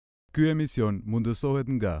Ky emision mundësohet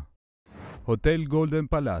nga Hotel Golden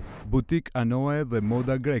Palace, Butik Anoe dhe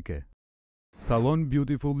Moda Greke, Salon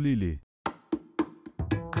Beautiful Lily,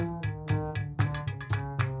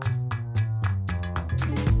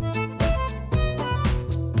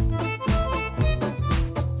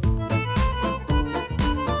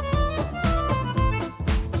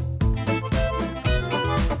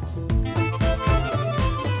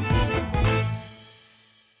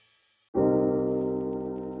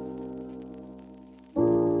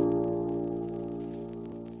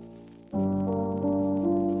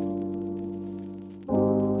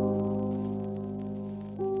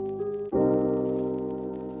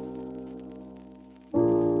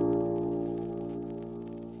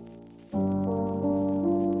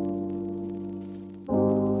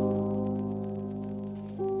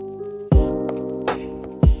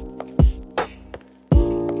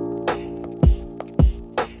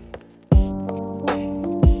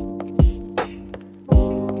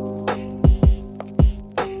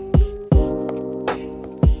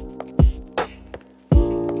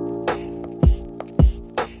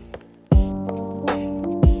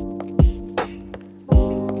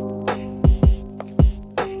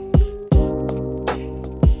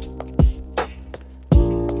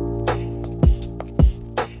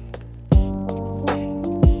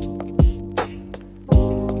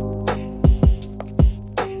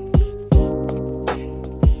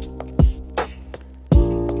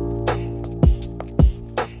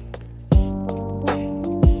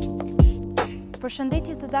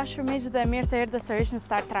 Përshëndetje të dashur miq dhe mirë se erdhët sërish në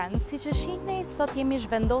Star Trends. Siç e shihni, sot jemi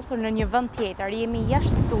zhvendosur në një vend tjetër, jemi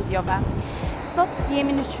jashtë studiove. Sot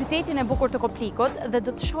jemi në qytetin e bukur të Koplikut dhe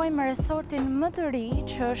do të shohim resortin më të ri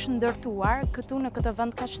që është ndërtuar këtu në këtë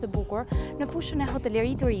vend kaq të bukur në fushën e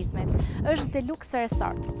hotelëri turizmit. Është Deluxe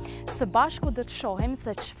Resort. Së bashku do të shohim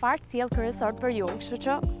se çfarë sjell ky resort për ju, kështu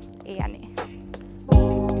që jani.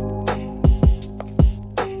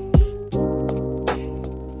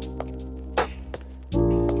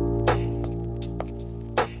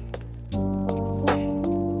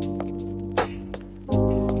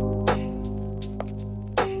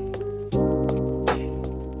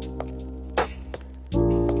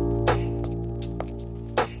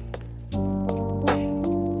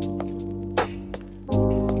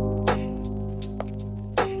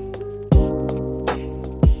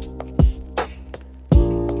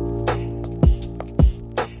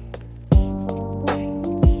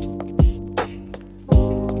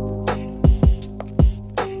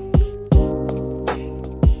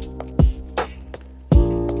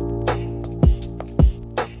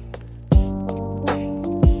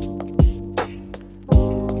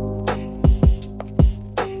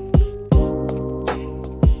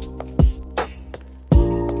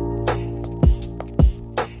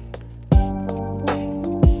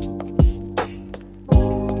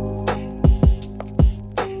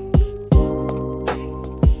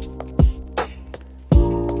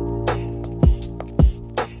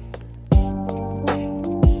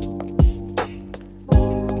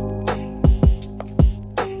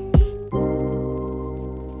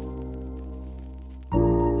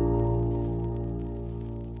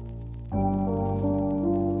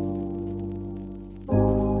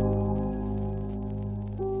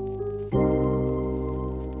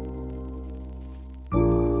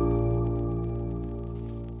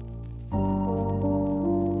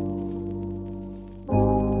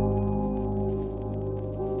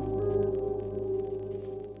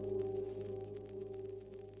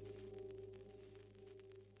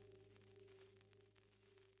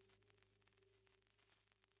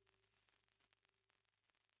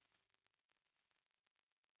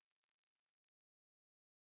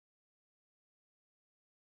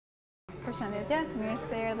 Përshëndetje, mirë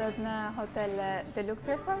se erdhët në Hotel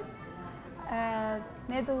Deluxe Resort.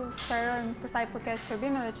 Ne do sqarojmë për sa i përket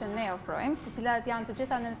shërbimeve që ne ofrojmë, të cilat janë të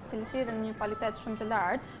gjitha në cilësi dhe në një kvalitet shumë të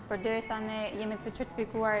lartë, përderisa ne jemi të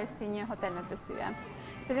certifikuar si një hotel me 5 yje.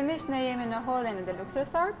 Fillimisht ne jemi në hallin e Deluxe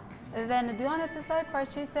Resort dhe në dy anët të saj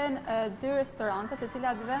paraqiten 2 restorante të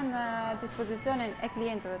cilat vënë në dispozicionin e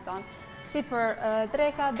klientëve tonë, si për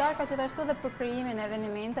dreka, darka, gjithashtu dhe për krijimin e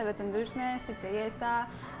evenimenteve të ndryshme, si fejesa,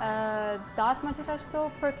 dasma gjithashtu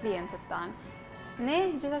për klientët tanë. Ne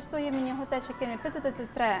gjithashtu jemi një hotel që kemi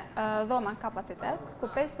 53 dhoma kapacitet, ku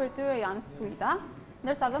 5 për tyre janë suita,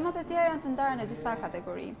 ndërsa dhomat e tjera janë të ndarë në disa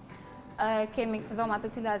kategori. Kemi dhomat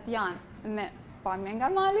të cilat janë me pamje nga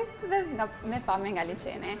mali dhe me pamje nga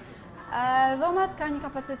liçeni. Dhomat ka një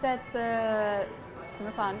kapacitet,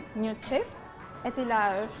 një çift, e cila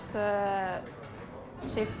është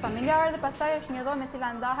çift familjar dhe pastaj është një dhomë e cila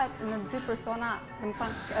ndahet në 2 persona,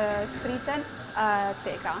 shtriten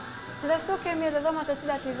teka. Gjithashtu kemi edhe dhoma të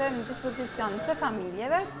cilat i vëmë në dispozicion të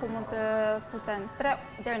familjeve, ku mund të futen 3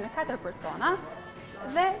 deri në 4 persona,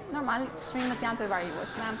 dhe normal çmimet janë të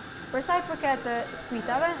variueshme. Për sa i përket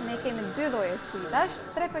suitave, ne kemi 2 lloje suitash,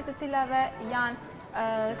 3 për të cilave janë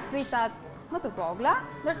suitat më të vogla,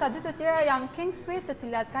 ndërsa 2 të tjera janë king suite, të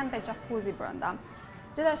cilat kanë dhe jacuzzi brenda.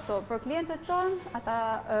 Gjithashtu, për klientët tonë, ata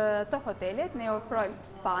të hotelit, ne ofrojmë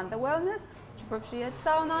spa and wellness, që përfshihet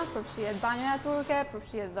sauna, përfshihet banjoja turke,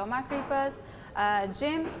 përfshihet dhoma kripës,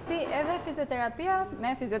 gym, si edhe fizioterapia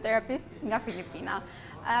me fizioterapist nga Filipina.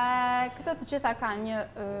 Këto të gjitha kanë një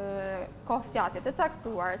kohë zgjatje të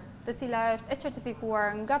caktuar, të cila është e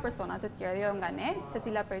certifikuar nga persona të tjerë, jo nga ne,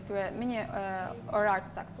 secila prej tyre me një orar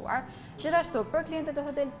të caktuar. Gjithashtu, për klientët e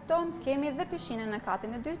hotelit tonë kemi dhe pishinën në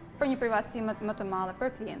katin e dytë për një privatësi më të madhe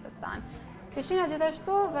për klientët tanë. Pishina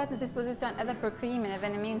gjithashtu vetë në dispozicion edhe për krijimin e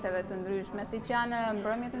evenimenteve të ndryshme, siç janë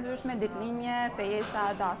mbrëmje të ndryshme, ditëlindje, fejesa,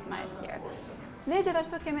 dasma e tjerë. Ne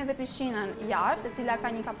gjithashtu kemi edhe pishinën jashtë, e cila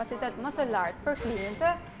ka një kapacitet më të lartë për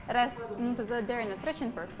klientë, rreth mund të zëhet deri në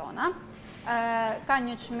 300 persona. Ka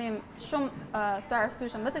një çmim shumë të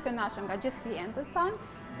arsyeshëm dhe të kënaqshëm nga gjithë klientët tanë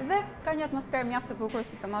dhe ka një atmosferë mjaft të bukur,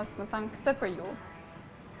 sidomos më thënë këtë për ju.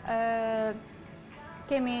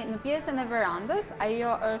 Kemi në pjesën e verandës,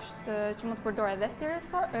 ajo është që mund të përdore edhe si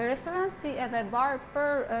restoran, si edhe bar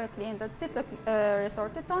për klientët si të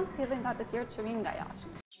resortit tonë, si edhe nga të tjerë që vinë nga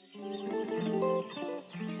jashtë.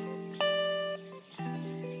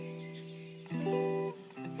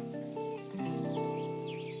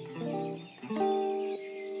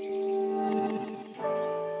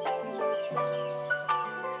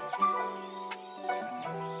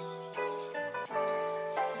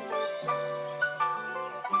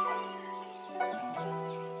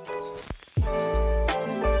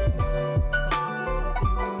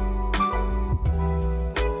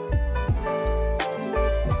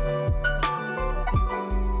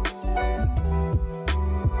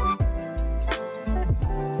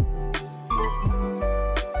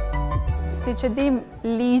 Si që dim,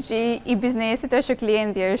 ligji i biznesit është që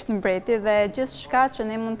klienti është mbreti dhe gjithë shka që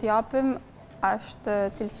ne mund t'japim është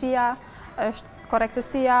cilësia, është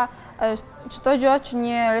korrektësia, është çdo gjë që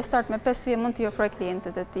një resort me 5 yje mund t'i ofrojë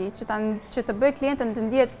klientët e tij, që të bëjë klientën të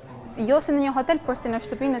ndihet jo si në një hotel, por si në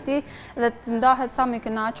shtëpinë e tij dhe të ndahet sa më i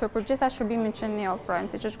kënaqur për gjitha shërbimin që ne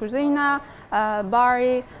ofrojmë, siç është kuzhina,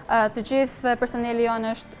 bari, të gjithë personeli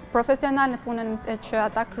jonë është profesional në punën që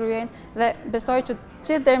ata kryejnë dhe besoj që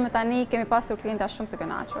gjithë deri më tani kemi pasur klienta shumë të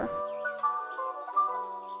kënaqur.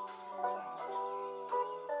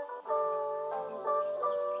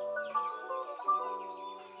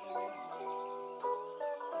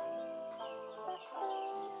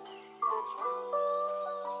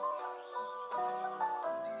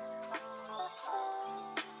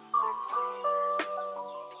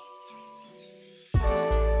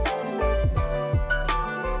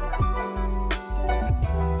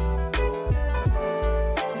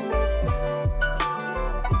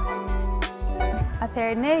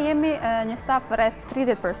 Atëherë, ne jemi një staf rreth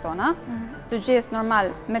 30 persona, të gjithë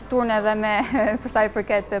normal me turne dhe me përsa i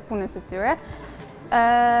përket punës së tyre.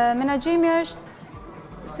 Menaxhimi është,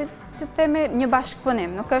 si themi, një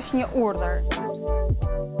bashkëpunim, nuk është një urdhër.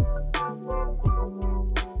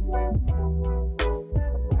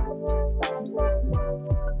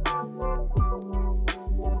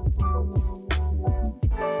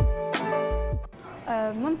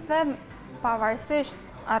 Mund të them pavarësisht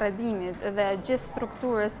arredimit dhe gjithë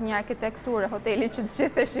strukturës një arkitekture hoteli që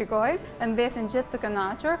gjithë e shikojnë dhe mbesin gjithë të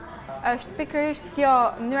kënaqur, është pikërisht kjo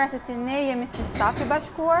mënyra se si ne jemi si staf i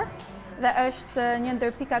bashkuar dhe është një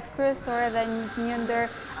ndër pikat kryesore dhe një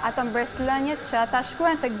ndër ato mbreslënjet që ata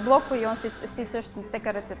shkruajnë tek bloku jonë siç është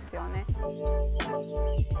tek recepcioni.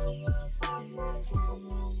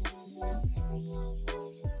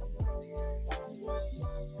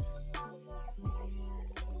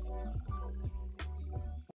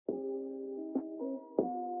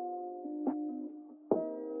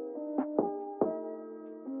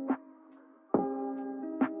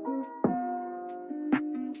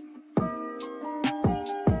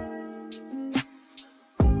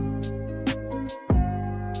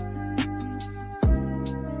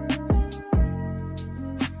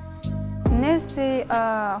 Ne si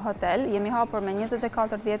hotel jemi hapur me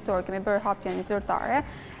 24 dhjetor, kemi bërë hapjen zyrtare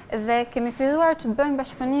dhe kemi filluar që të bëjmë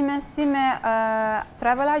bashkëpunime si me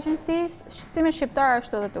travel agencies, si me shqiptarë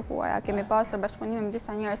ashtu edhe të huaja. Kemi pasur bashkëpunime me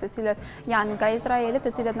disa njerëz të cilët janë nga Izraeli,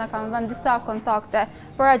 të cilët na kanë dhënë disa kontakte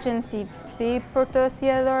për agjenci, si për të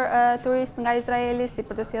sjellur turistë nga Izraeli, si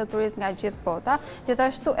për të sjellur turistë nga gjithë bota.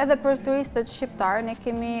 Gjithashtu edhe për turistët shqiptarë ne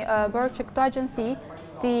kemi bërë që këto agjenci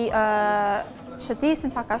ti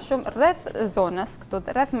shëtisin paka shumë rreth zonës, këtu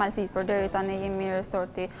rreth Malësisë, përderisa ne jemi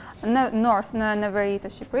resorti në veri të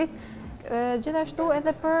Shqipërisë. Gjithashtu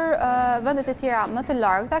edhe për vendet e tjera më të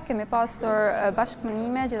largëta, kemi pasur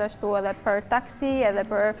bashkëpunime, gjithashtu edhe për taksi, edhe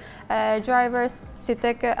për drivers, si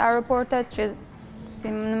tek aeroportet, që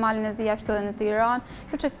si në Malin e Zi, ashtu edhe në Tiranë.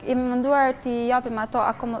 Kështu që jemi munduar t'i japim ato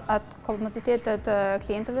komoditetet të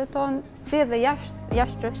klientëve tonë, si edhe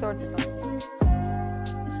jashtë resortit tonë.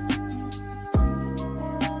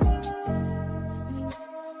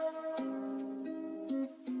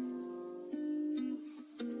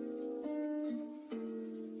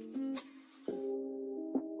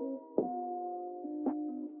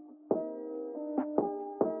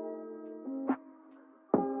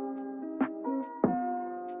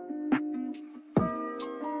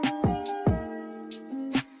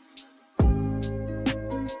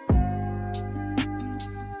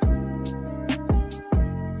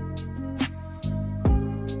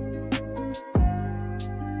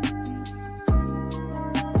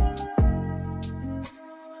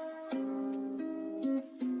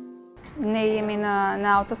 Ne jemi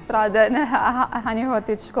në autostradë në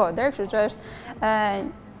Hanihotit Shkodër, kështu që është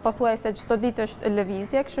pothuajse çdo ditë është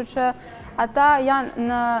lëvizje, kështu që ata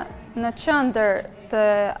janë në qendër të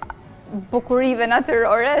bukurive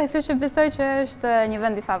natyrore, kështu që besoj që është një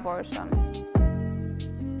vend i favorshëm.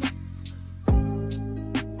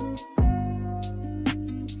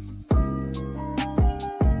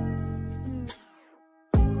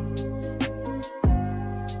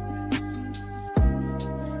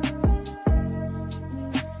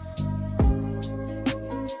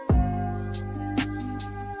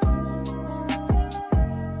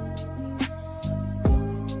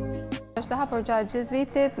 Është hapur gjatë gjithë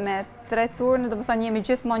vitit me 3 turne, do të thënë jemi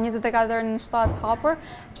gjithmonë 24 në 7 hapur,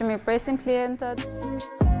 që mirë presim klientët.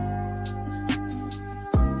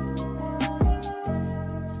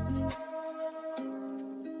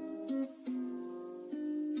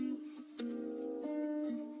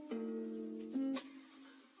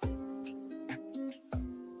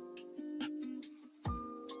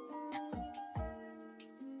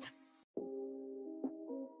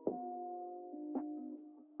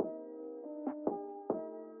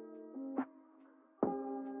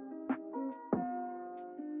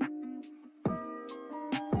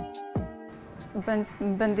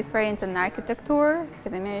 Bën diferencën në arkitekturë,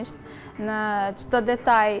 fillimisht, në çdo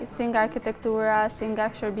detaj, si nga arkitektura, si nga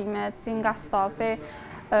shërbimet, si nga stafi,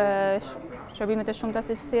 shërbimet e shumta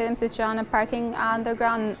siç janë parking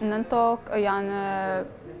underground nën tokë, janë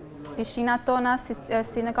pishinat tona,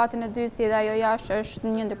 si në katin e 2, si edhe ajo jashtë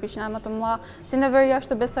është një ndër pishinat më të mëdha, si në veri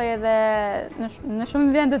jashtë besoj edhe në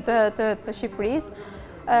shumë vende të Shqipërisë,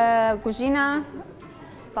 kuzhina,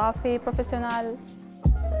 stafi profesional.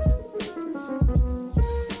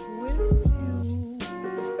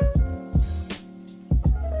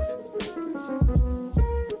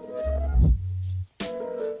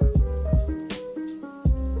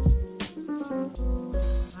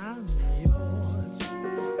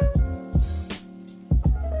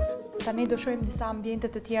 Tani do shohim disa ambiente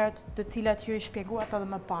të tjera të cilat ju i shpjeguat edhe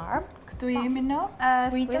më parë. Këtu jemi në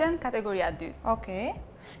suiten kategoria 2. Okej.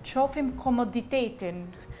 Shohim komoditetin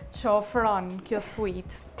që ofron kjo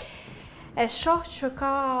suite. E shoh që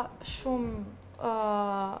ka shumë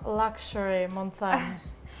luxury, mund të them.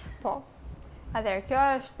 Po. Atëherë, kjo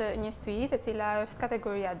është një suite e cila është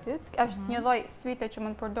kategoria 2. Është një lloj suite që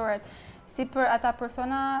mund përdoret si për ata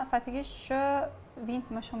persona fatikisht që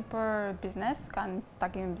vinë më shumë për biznes, kanë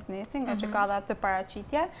takimin biznesin, nga që ka dhe atë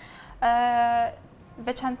paraqitje.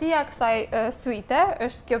 Veçantia kësaj suite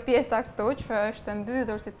është kjo pjesa këtu, që është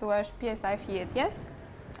mbydhur, si thua, është pjesa e fjetjes.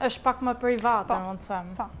 Është pak më private, mund të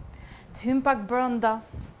them. Po. Të hym pak brenda.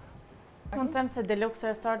 Mund të them se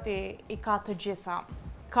Deluxe Resorti i ka të gjitha.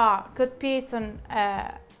 Ka këtë pjesën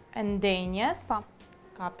e ndenjes,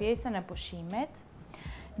 ka pjesën e pushimit,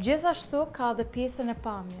 gjithashtu ka dhe pjesën e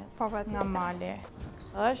pamjes nga mali.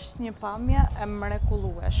 Është një pamje e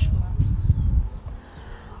mrekullueshme.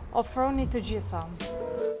 Ofroni të gjitha.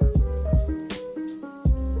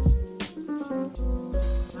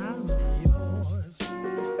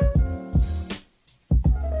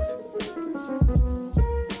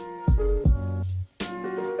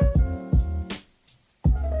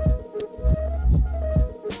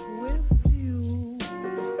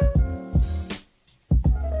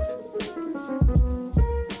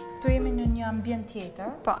 Ambient tjetër.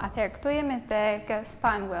 Po, atëherë, këtu jemi tek Spa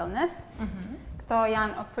and Wellness. Këto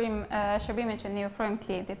janë ofrim shërbime që ne ofrojmë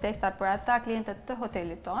klientit teksta për ata klientët të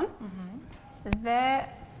hotelit ton. Dhe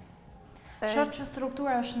shoh që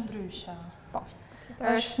struktura është ndryshe. Po.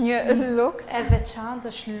 Është një luks. E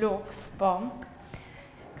veçantë, është luks, po.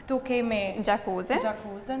 Këtu kemi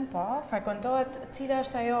Gjakuzin, po, frekuentohet, cili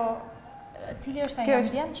është ajo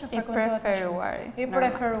ambient që frekuentohet më shumë? I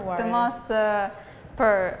preferuari. Të mos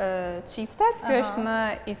për çiftet, kjo është më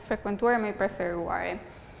i frekuentuar, më i preferuari.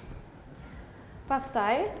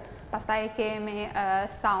 Pastaj kemi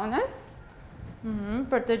saunën.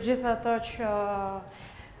 Për të gjithë ato që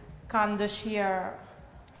kanë dëshirë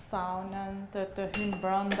saunën, të hynë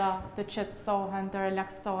brenda, të qetësohen, të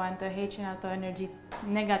relaksohen, të heqin ato energji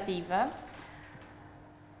negative,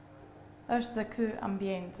 është dhe ky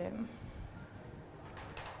ambienti.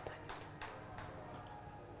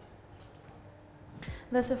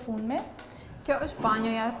 Dhe së fundmi? Kjo është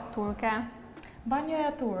banjoja turke.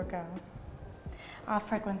 Banjoja turke. A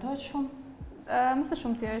frekuentohet shumë? Më së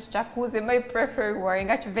shumë ti është gjakuzi më i preferuar,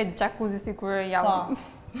 nga që vetë gjakuzi sikur jam.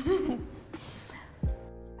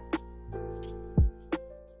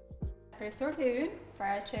 Resorti ynë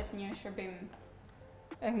paraqet një shërbim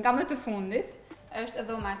nga më të fundit, është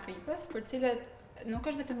edhe kripës, për cilët nuk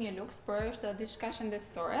është vetëm një luks, por është diçka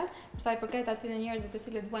shëndetësore, për sa i përket atyre njerëzve të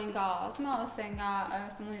cilët vuajnë nga astma ose nga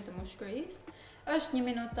sëmundje të mushkërisë. Është një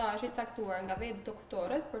minutazh i caktuar nga vetë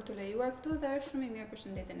doktorët për t'u lejuar këtu dhe është shumë i mirë për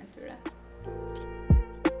shëndetin e tyre.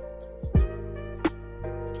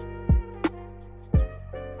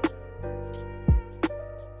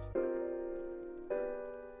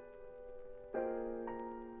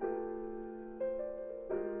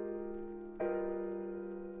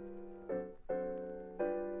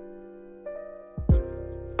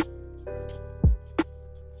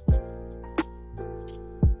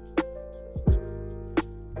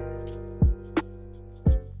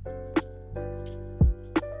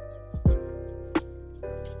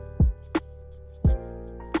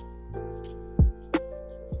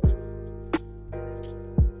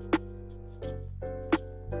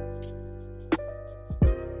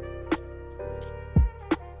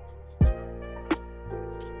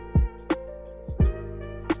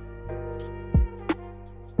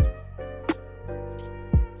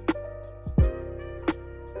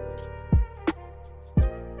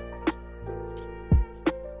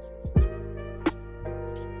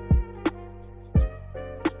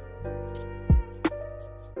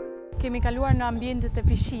 Kemi kaluar në ambientet e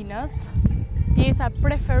pishinës, pjesa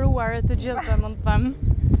preferuar e të gjithëve, mund të them.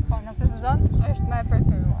 Po, në këtë sezon është më e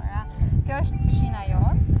preferuara. Kjo është pishina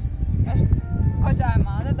jonë, është goxha e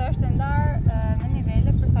madhe dhe është ndarë me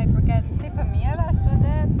nivele për sa i përket si fëmijëve, ashtu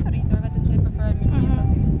edhe të rriturve të cilët preferojnë mirëmjesa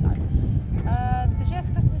si fëmijë. Të gjithë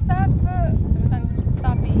këtë sistem, domethënë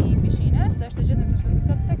stafi i pishinës, është të gjithë në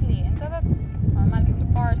dispozicion të klientëve, normal për të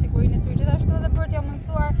parë sigurinë e tyre gjithashtu edhe për t'ia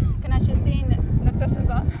mësuar kënaqësinë në këtë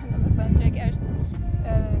sezon. Që është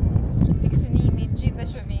eksionimi gjithve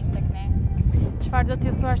që vinë tek ne. Çfarë do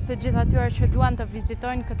t'ju thuash të gjithë atyre që duan të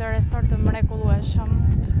vizitojnë këtë resort të mrekullueshëm?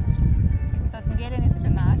 Do të ngeleni të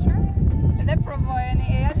kënaqur dhe provojeni,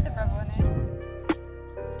 të provoni.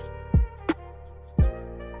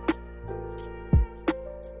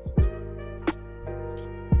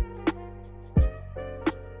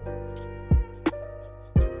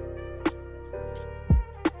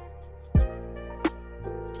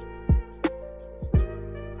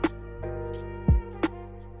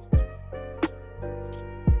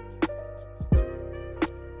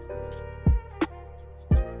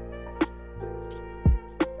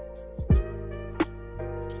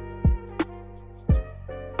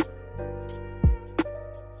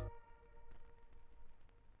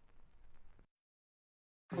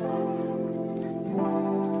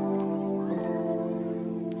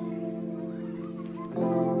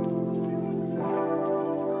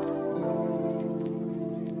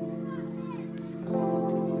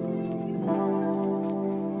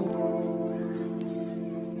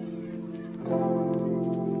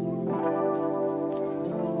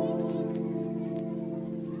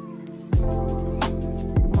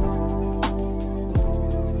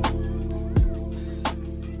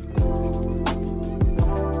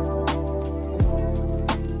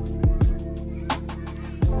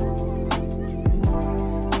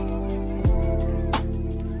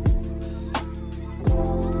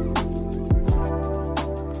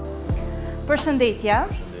 Përshëndetje.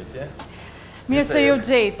 Mirë se ju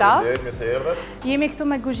gjeta. Mirë se erdhët. Jemi këtu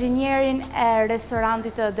me kuzhinierin e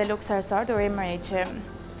restorantit të Deluxe Resort, AMERIKE.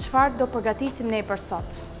 Çfarë do përgatisim ne për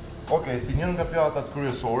sot? Okej, si njën nga pjatat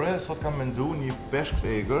kryesore, sot kam mendu një peshk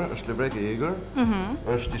egër, është levrek e egër,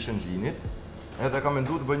 është i shëngjinit, edhe kam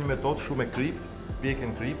mendu të bëj një metodë shumë e krip,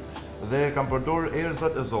 pjekën krip, dhe kam përdor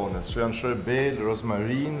erëzat e zonës, që janë shërbel,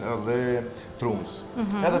 rozmarin dhe trumës.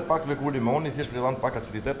 Edhe pak lëkur limoni, thjesht përdor pak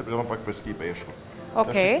aciditet dhe përdor pak freski peshku.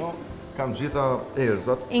 Okej. kam gjitha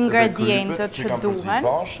erëzat, ingredientët që duhen.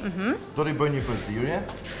 Do t'i bëj një përzierje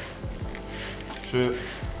që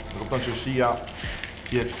kupton që shija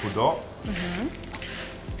tjetë kudo.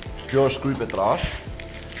 Kjo është kryp e trash,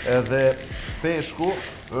 edhe peshku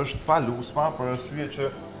është pa lusma për arsye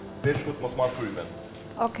që peshku të mos marrë krypen.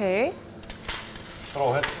 Okej.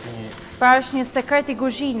 Shtrohet si një... Pra është një sekret i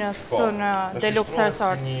kuzhinës këtu në Deluxe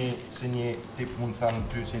Resort. Si një tip, mund të thënë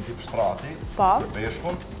ty, si një tip shtrati për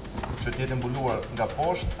peshkun, që t'jetë mbuluar nga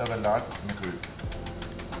poshtë edhe lart me kryp.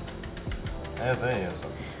 Edhe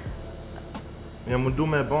erëzat. Jam mundu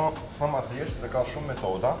me bë sa ma thjesht, se ka shumë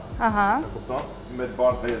metoda, e kupton, me të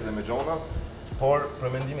barë veze me gjona, por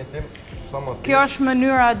për mendimin tim, sa ma thjesht... Kjo është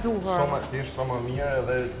mënyra e duhur. Sa ma thjesht, sa ma mirë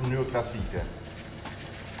edhe mënyrë klasike.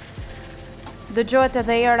 Dëgjohet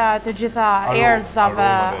edhe era të gjitha erëzave,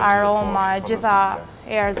 aroma, e gjitha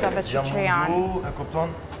erëzave që janë. Jam mundu, e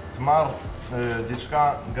kupton, të marrë diçka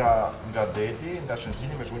nga deti, nga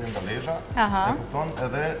shëngjini, me qunin nga lezha, e kupton,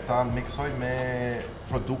 edhe ta miksoj me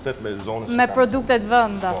produktet, me zonës që ka. Me produktet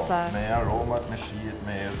vendase. Me aromat, me shijet,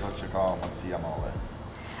 me erëzat që ka matësia madhe.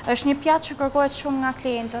 Është një pjatë që kërkohet shumë nga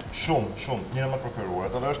klientët? Shumë, njëra më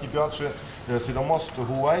preferuaret. Edhe është një pjatë që, sidomos të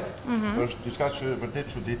huajt, është diçka që vërtet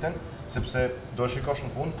çuditen, sepse do shikosh në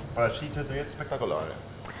fund, paraqitjet do jetë spektakolare.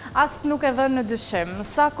 Asë nuk e vënë në dyshim.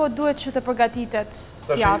 Sa kohë duhet që të përgatitet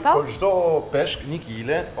pjata? Për çdo peshk 1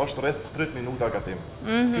 kile është rreth 30 minuta gatim.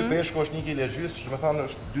 Ky peshku është 1 kile gjysmë, që më thanë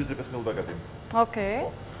është 45 minuta gatim. Okej.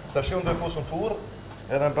 Tash unë do e fus në furrë,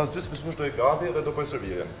 edhe në pas 45 minuta do e gati dhe do bëj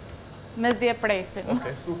servirin. Mezi e presim.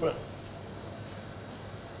 Okej, super.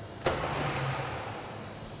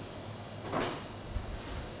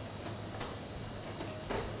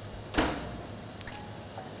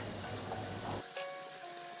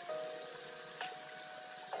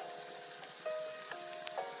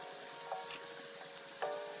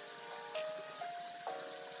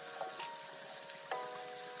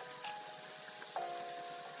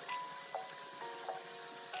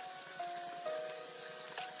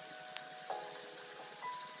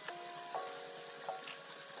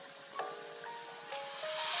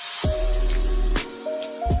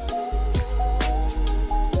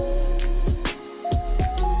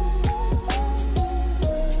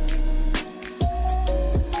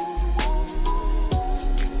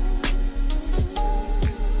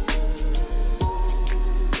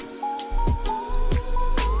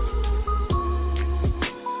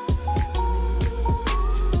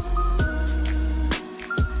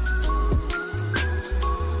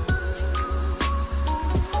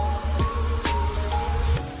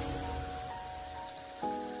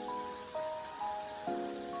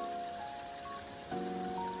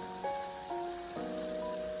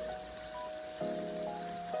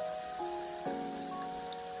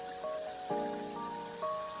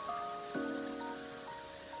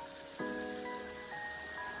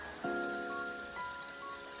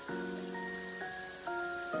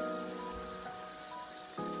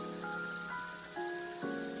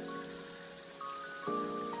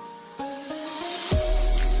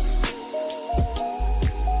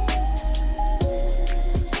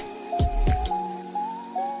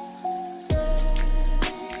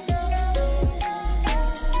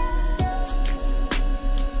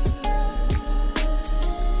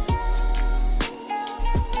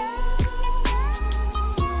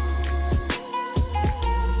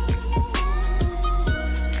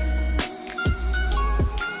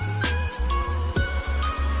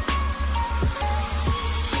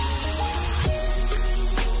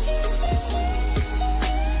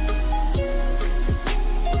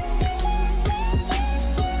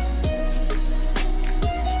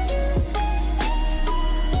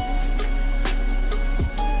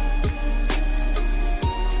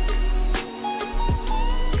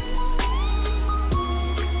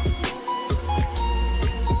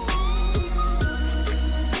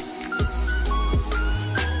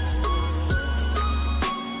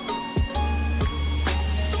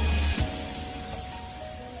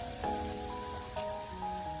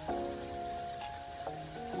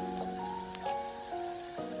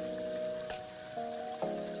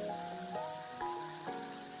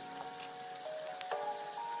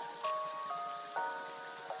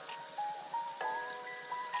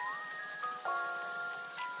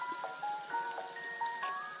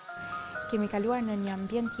 Kemi kaluar në një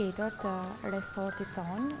ambient tjetër të resortit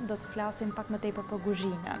tonë, do të flasim pak më tepër për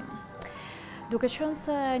kuzhinën. Duke qenë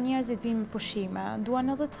se njerëzit vinë me pushime,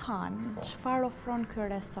 duan edhe të hanë, çfarë ofron ky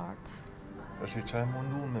resort? Tash çaj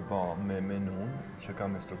mundu me bë me menun që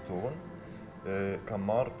kam instruktorën, kam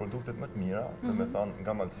marrë produktet më të mira, dhe me thanë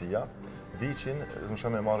nga malësia, viqin, më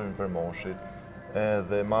shumë e marrim për moshit,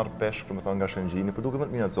 dhe marrë peshk nga shëngjini, produktet më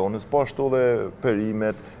të mira të zonës, po ashtu dhe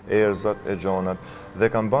perimet, erzat e gjonat. Dhe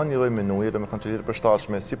kam bën një lloj menuje, që jetë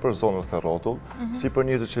përshtatshme si për zonën rreth rrotull, si për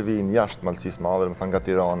njerëzit që vijnë jashtë Malësisë madhe, nga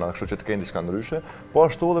Tirana, kështu që të kenë diçka ndryshe, po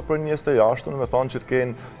ashtu edhe për njerëz të jashtëm, që të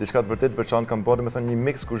kenë diçka të vërtet veçantë, kam bërë një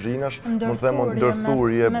mix kuzhinash, mund të them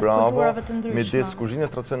ndërthurje, bravo, midis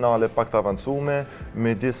kuzhinës tradicionale pak të avancume,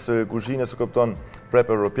 midis kuzhinës prep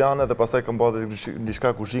europiane dhe pastaj kam bërë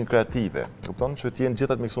diçka kuzhinë kreative, kupton, që të jenë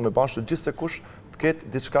gjithë të miksuar me bashkë, gjithsekush të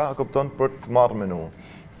ketë diçka, kupton, për të marrë menu.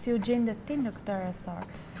 Si u gjende ti në këtë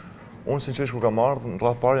resort? Unë sinqerisht kur kam ardhur, në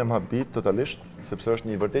radhë parë jam habit totalisht, sepse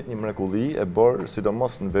është vërtet një mrekulli e bërë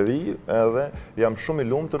sidomos në veri, edhe jam shumë i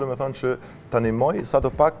lumtur, që ta animoj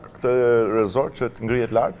sadopak këtë resort që të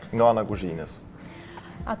ngrihet lart nga ana kuzhinës.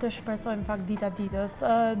 Atë shpresojmë fakt dita ditës,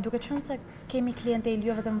 duke qenë se kemi klientë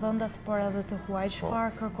jo vetëm vendas, por edhe të huaj,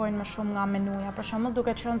 çfarë kërkojnë më shumë nga menuja? Për shembull,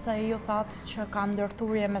 duke qenë se ju thatë që ka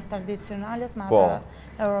ndërthurje mes tradicionales me atë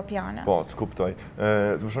europiane. Po, të kuptoj.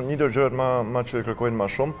 Një ndër gjërat më që kërkojnë më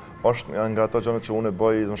shumë është nga ato gjëra që unë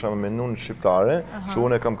bëj, domethënë menun shqiptare, që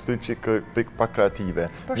unë kam kthyr çik pak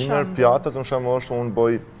kreative. Një ndër pjatat, domethënë është unë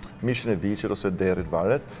bëj mishin e viçit ose derrit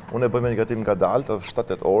varet. Unë e bëj me një gatim ngadalt, edhe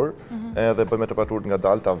 7-8 orë, edhe bëj me temperaturë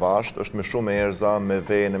ngadalt avasht, është me shumë erza, me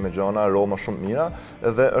vene, me gjana, aroma shumë mira,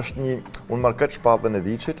 edhe është unë marr këtë shpatën e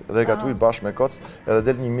viçit dhe e gatuj bashkë me koc, edhe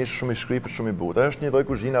del një mish shumë i shkrifët, shumë i butë. Është një lloj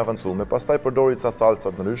kuzhine avancume. Pastaj përdori ca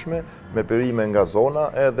salca të ndryshme, me perime nga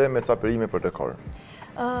zona edhe me ca perime për dekor.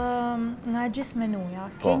 Nga gjithë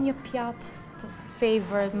menuja, ke një pjatë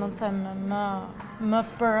favorite, më them, më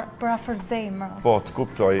për afërzemrës? Po, të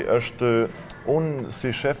kuptoj, unë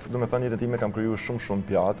si shef, jetën time kam kriju shumë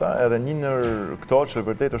pjata, edhe një nër këto që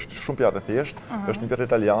vërtet është shumë pjatë e thjesht, është një pjatë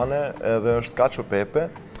italiane, edhe është cacio e pepe,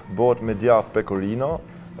 bëhet me djath pecorino,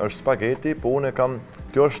 është spaghetti, po unë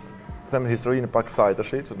kjo është them historinë pak saj tash,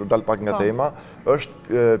 që do dal pak nga tema,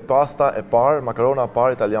 është pasta e parë, makarona e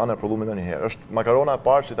parë italiane e prodhuar ndonjëherë. Është makarona e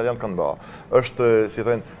parë që italianët kanë bërë. Është, si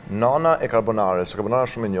thënë, nana e carbonarës, që carbonara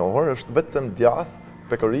është shumë e njohur, është vetëm djath,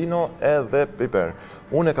 pecorino edhe piper.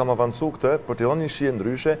 Unë e kam avancu këtë për t'i dhënë një shije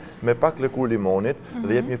ndryshe me pak lëkurë limonit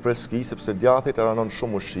dhe jep një freski, sepse djathi të ranon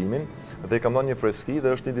shumë ushqimin dhe i kam dhënë një freski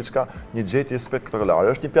dhe është një gjetje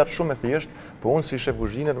spektakolare. Është një pjatë shumë e thjeshtë, po unë si shef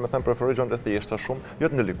kuzhine preferoj gjërat e thjeshta shumë,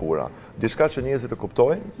 jo të ndëllikura. Diçka që njerëzit e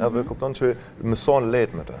kuptojnë edhe kuptojnë që mësojnë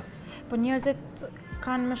lehtë me të. Po njerëzit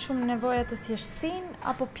kanë më shumë nevojë të thjeshtësinë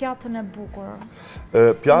apo pjatën e bukur?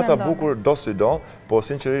 Pjata e bukur do si do, po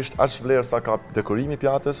sinqerisht aq vlerë sa ka dekorimi i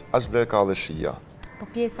pjatës, aq vlerë ka dhe shija. Po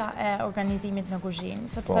pjesa e organizimit në kuzhinë,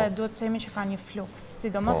 sepse duhet të themi që ka një fluks,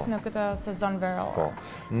 sidomos në këtë sezon veror.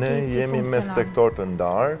 Ne jemi me sektor të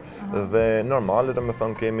ndarë dhe normale,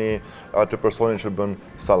 domethënë kemi atë personin që bën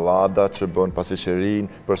sallada, që bën pasqyrin,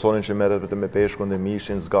 personin që merret vetëm me peshkun dhe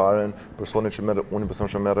mishin, zgaren, personin që merr,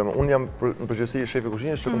 unë jam në përgjithësi shefi i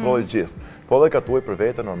kuzhinës që kontrolloj gjithë. Po edhe gatuaj për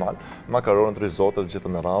vete normal, makaronat, rizotet, gjithë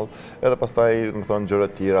me radhë, edhe pastaj domethënë gjëra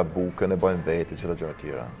të tjera, bukën e bëjmë vetë, gjithë gjëra të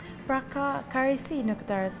tjera. Pra ka risi në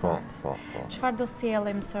këtë resort. Çfarë do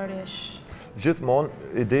sjellim sërish? Gjithmonë,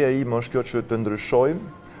 ideja ime është kjo që të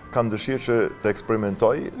ndryshojmë, kam dëshirë që të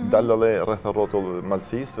eksperimentoj, dalë edhe rreth rrotull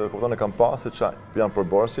Malësisë, kupton e kam pasur që janë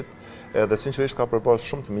përbërësit, edhe sinqerisht ka përbërës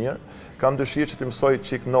shumë të mirë. Kam dëshirë që të mësoj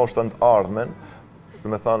çik ndoshta të ardhmen,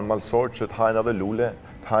 domethënë malësor që të hajnë edhe lule,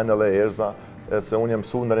 të hajnë edhe erza, se unë jam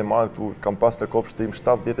mësuar ndër marrë këtu, kam pas në kopshtim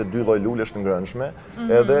 72 lloj lulesh të ngrënshme,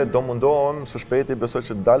 edhe do mundohem së shpejti besoj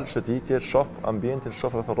që dal shëtitje, shoh ambientin,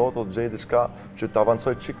 shoh rreth rrotull, gjej diçka që të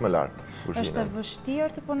avancoj çik më lart. Është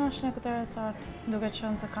vështirë të punosh në këtë resort, duke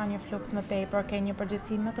qenë se ka një fluks më tepër, ke një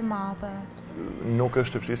përgjegjësi më të madhe. Nuk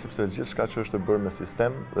është vështirë sepse gjithçka që është bërë me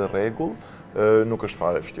sistem dhe rregull, nuk është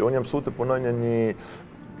fare vështirë. Unë jam mësuar të punoj në një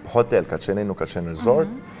hotel, ka qenë, nuk ka qenë resort,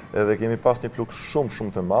 edhe kemi pas një fluks shumë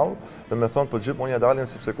të madh, dhe me thonë po gjithmonë ja dalim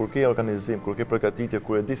sepse kur ke organizim, kur ke përgatitje,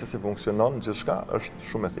 kur e di se si funksionon, gjithçka është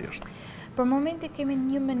shumë e thjeshtë. Për momenti kemi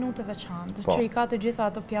një menu të veçantë, që i ka të gjitha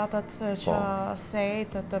ato pjatat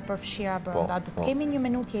që të përfshira brenda. Do të kemi një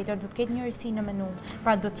menu tjetër, do të ketë një risi në menu.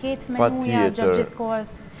 Pra do të jetë menuja gjatë gjithë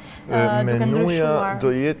kohës duke ndryshuar. Menuja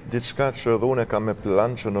do jetë diçka që edhe unë kam me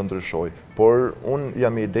plan që do ndryshoj, por unë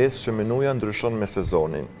jam i idesë që menuja ndryshon me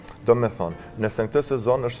sezonin. Do me thonë, nëse në këtë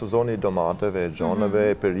sezon është sezoni i domateve, gjonave,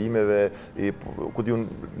 perimeve,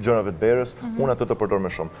 gjërave të verës, unë atë të përdor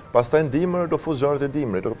më shumë. Pastaj në dimër do fuz gjërat e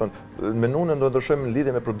dimrit. Menun do ndryshojmë në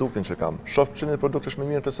lidhje me produktin që kam. Shoh që një produkt është më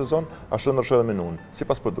mirë të sezon, ashtu ndryshoj edhe menun,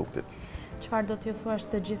 sipas produktit. Çfarë do t'ju thuash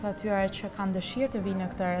të gjithë atyre që kanë dëshirë të vinë në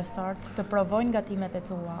këtë resort, të provojnë gatimet e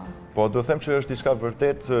tua? Po, do them që është diçka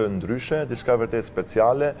vërtet ndryshe, diçka vërtet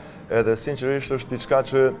speciale, edhe sinqerisht është diçka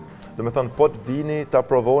që, do me thënë, po të vini, ta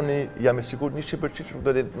provoni, jam i sigurt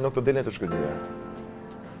 100% nuk të delni të shkëlqyer.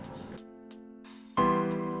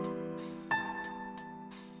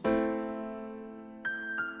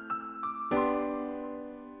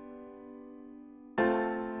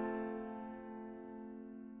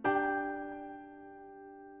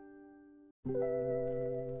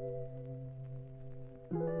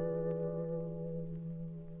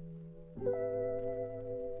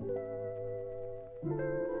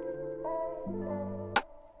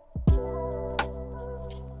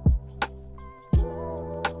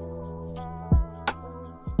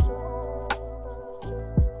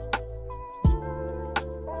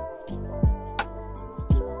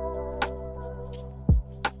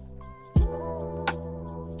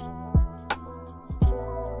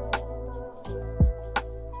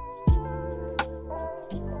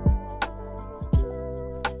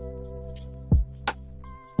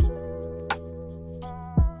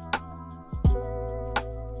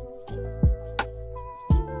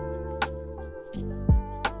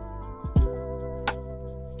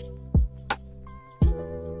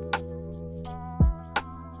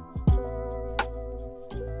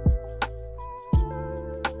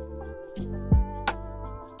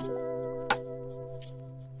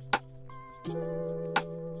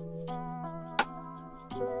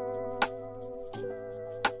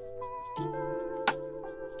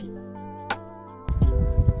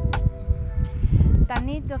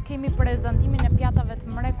 Tani do kemi prezantimin e pjatave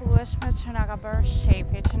të mrekullueshme që na ka bërë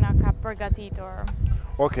shefi, që na ka përgatitur.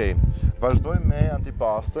 Okej, vazhdojmë me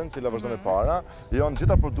antipastën, cila vazhdojmë e para. Janë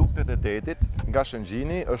gjitha produktet e detit nga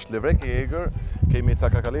shëngjini, është levrek e egër, kemi ca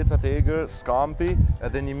kakalecat e egër, skampi,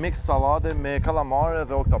 edhe një mix salade me kalamare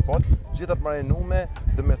dhe oktapot, gjitha të marinume,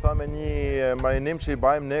 dhe me tha me një marinim që i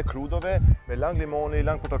bajmë ne krudove, me lang limoni,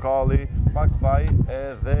 lang portokalli, pak vaj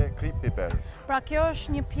edhe krip piper. Pra kjo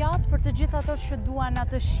është një pjatë për të gjithë ato që duan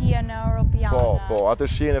atë shijen europiane. Po, atë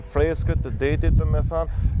shijen e freskët të detit, dhe me thanë,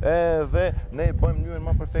 edhe ne i bëjmë mënyrën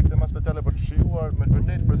më perfekte, më speciale për të shijuar me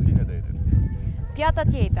vërtet freskinë e detit. Pjata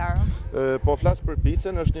tjetër? Po flas për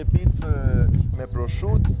picën, është një picë me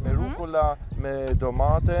proshut, me rukola, me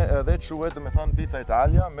domate, edhe quhet, dhe me thanë, pizza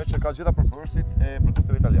Italia, me që ka gjitha përbërësit e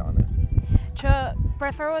produkteve italiane. Që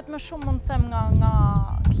preferohet më shumë, mund të them, nga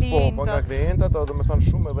klientët. Po, nga klientët, dhe me thanë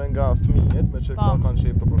shumë edhe nga fëmijët, me që kanë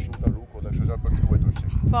qef të proshuta, rukola, kështu gjatë për të ruajtur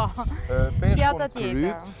qif. Po, pjata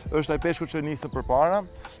kryp, është ai peshku që nisë përpara,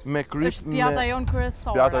 me kryp... është pjata jonë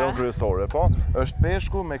kryesore. Pjata jonë kryesore, po. është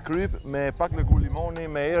peshku me kryp, me pak lëkur limoni,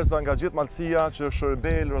 me erza nga gjithë Malësia, që është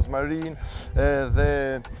shërbel, rozmarin, dhe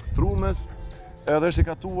trumës, edhe është i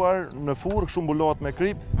katuar në furrë, kështu mbulohet me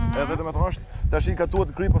kryp, edhe dhe me thonë është, tash i katuar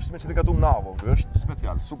kryp është me që i katuar navo, është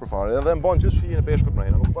special, super fare, edhe mbon gjithë shijen e peshkut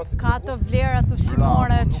mrejna. Ka të vlerat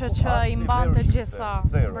ushqimore që i mban të gjitha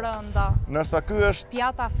brenda. Nërsa ky është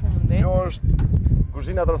pjata fundit. Kjo është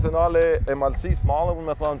kuzhina tradicionale e Malësisë Madhe,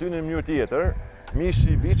 më thonë ty në mënyrë tjetër.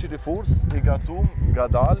 Mishi i viçit i furrës, i gatum,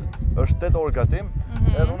 ngadal, është 8 orë gatim,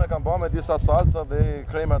 edhe unë e kam bërë me disa salca dhe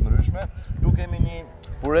krema të ndryshme. Tu kemi një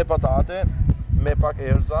pure patate me pak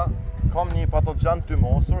erza, kam një patogjan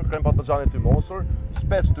tymosur, krem patogjan e tymosur,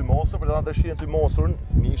 spec tymosur, për të të shijen tymosur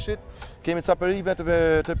mishit. Kemi ca peribe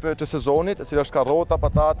të sezonit, e cila është karrota,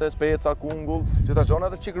 patate, speca, kungull, gjitha gjona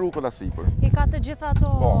dhe qik rukola sipër. I ka të gjitha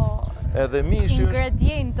ato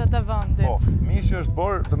ingredientët të vendit. Po, mishi është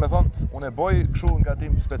bërë, dhe me thonë, unë e boj këshu nga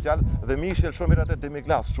tim special, dhe mishi e shumë i ratet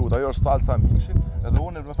demiglas qut, ajo është salca mishit, edhe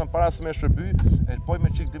unë, dhe me thonë, para se me shërby, e boj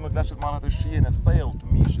me qik demiglas që të marrat e shijen e thellë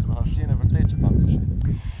të mishit, dhe shijen e vërtet që kanë të shijin.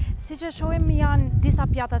 Si që shohim, janë disa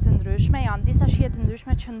pjata të ndryshme, janë disa shije të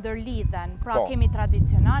ndryshme që ndërlidhen. Pra kemi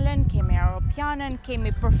tradicionalen, kemi europianen,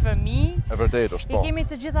 kemi për fëmijë. E vërtet është, po. I kemi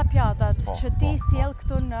të gjitha pjatat që ti sjell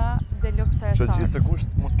këtu në Deluxe Resort. Që gjithë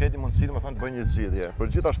kusht mund të ketë mundësinë, më thënë, të bëjë një zgjidhje.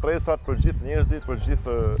 Për gjitha shtresat, për gjithë njerëzit, për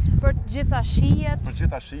gjitha shijet. Për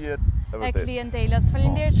gjitha shijet, e vërtet. E klientelës.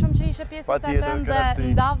 Faleminderit shumë që ishe pjesë të tërën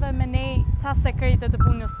dhe ndave me ne ca sekrete të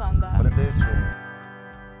punës tënde. Faleminderit shumë.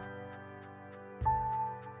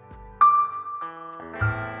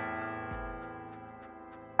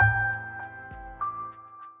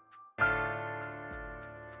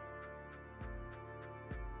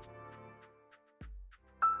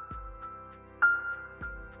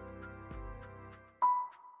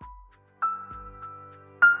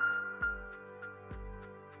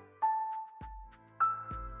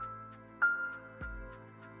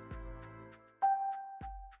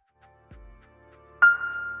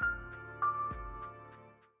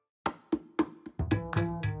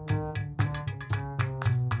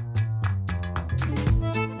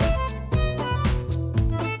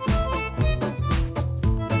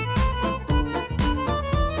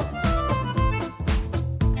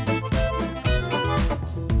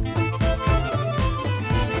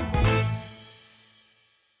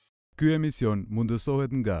 Ky emision mundësohet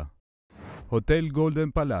nga Hotel Golden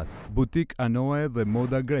Palace, Butik Anoe dhe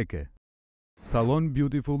Moda Greke, Salon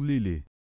Beautiful Lili,